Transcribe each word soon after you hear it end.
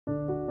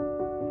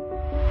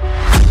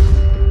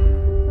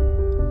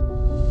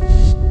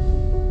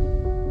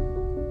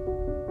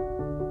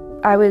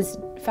I was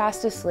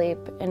fast asleep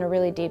in a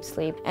really deep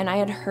sleep, and I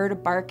had heard a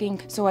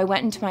barking, so I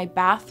went into my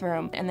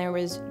bathroom and there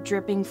was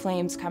dripping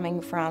flames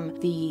coming from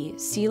the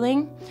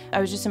ceiling.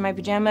 I was just in my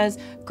pajamas,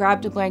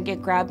 grabbed a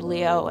blanket, grabbed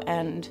Leo,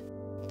 and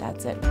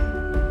that's it.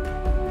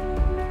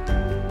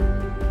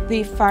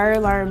 The fire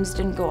alarms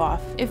didn't go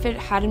off. If it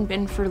hadn't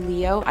been for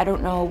Leo, I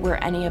don't know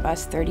where any of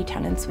us 30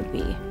 tenants would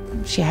be.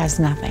 She has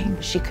nothing.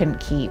 She couldn't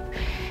keep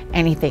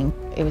anything.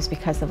 It was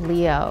because of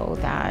Leo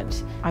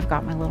that I've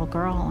got my little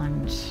girl,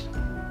 and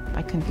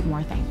I couldn't be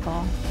more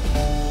thankful.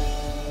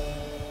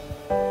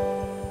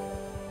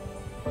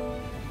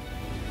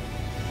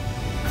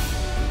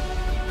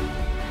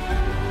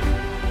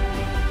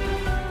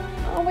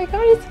 Oh my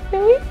God, it's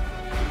Billy.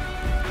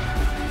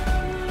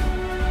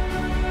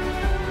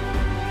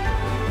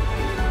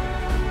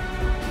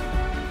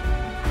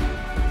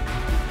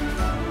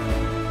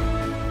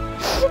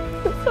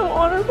 It's so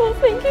honorable,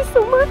 thank you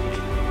so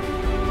much.